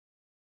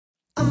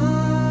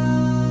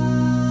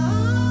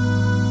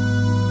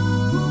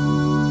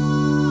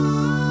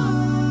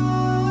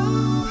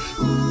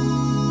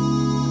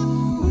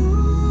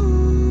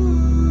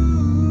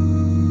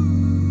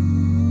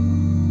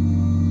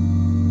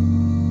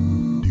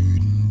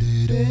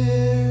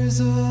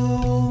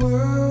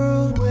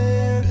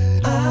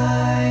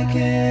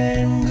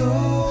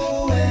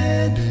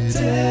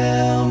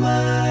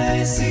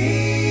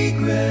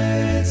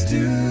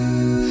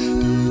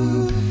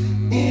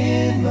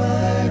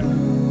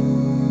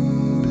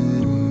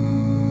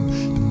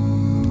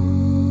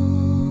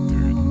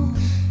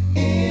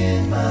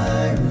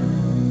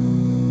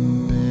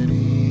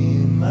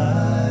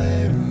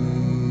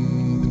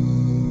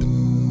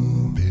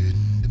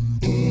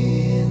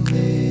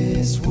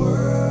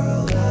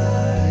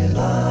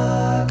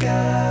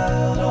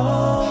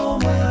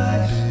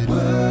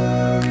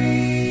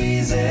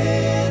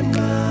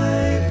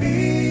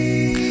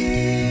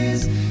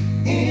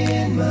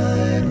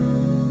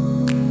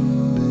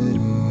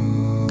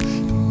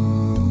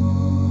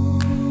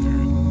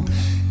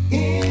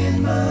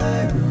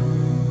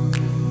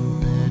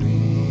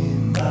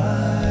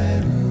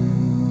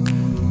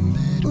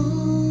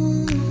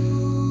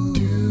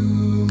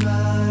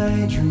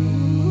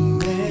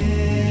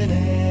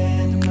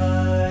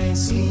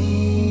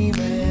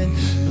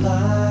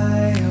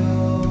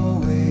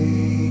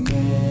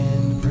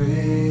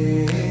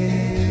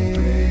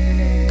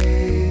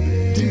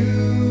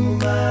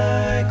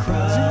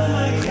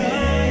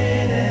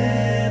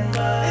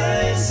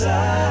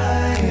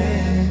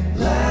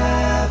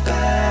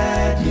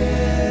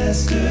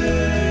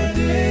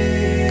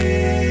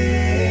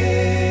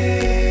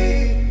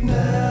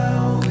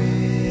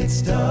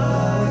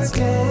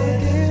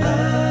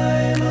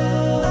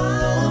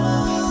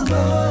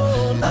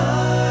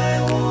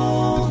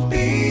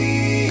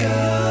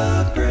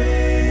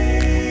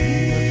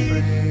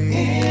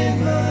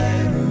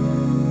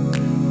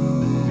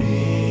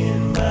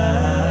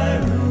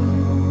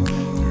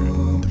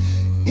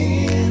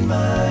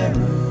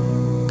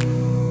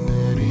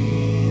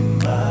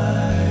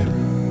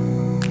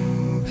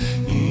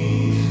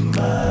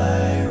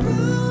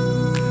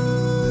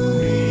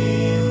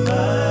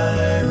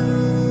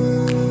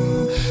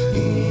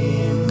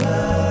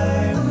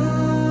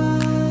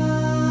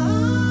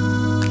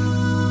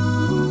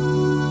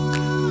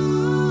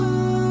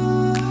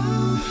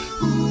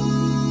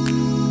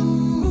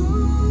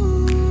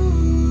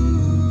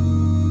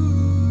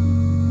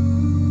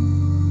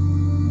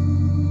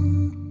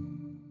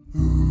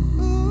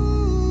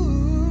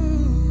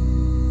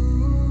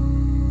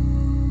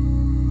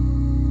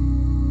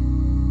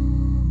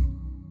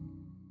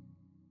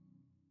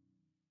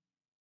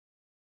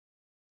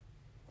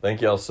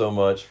Thank y'all so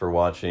much for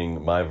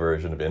watching my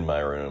version of In My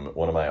Room,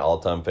 one of my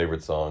all-time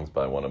favorite songs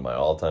by one of my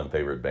all-time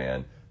favorite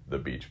band, the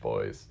Beach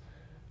Boys.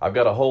 I've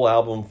got a whole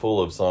album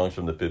full of songs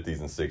from the 50s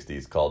and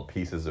 60s called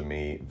Pieces of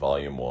Me,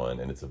 Volume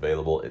 1, and it's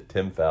available at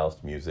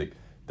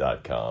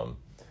timfaustmusic.com.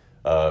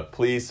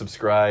 Please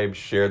subscribe,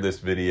 share this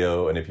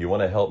video, and if you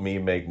want to help me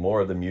make more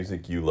of the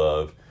music you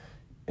love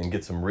and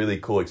get some really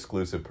cool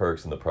exclusive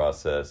perks in the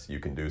process, you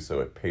can do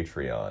so at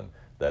Patreon.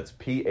 That's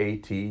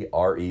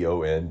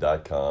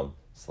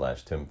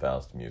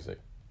patreon.com/timfaustmusic.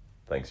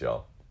 Thanks,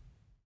 y'all.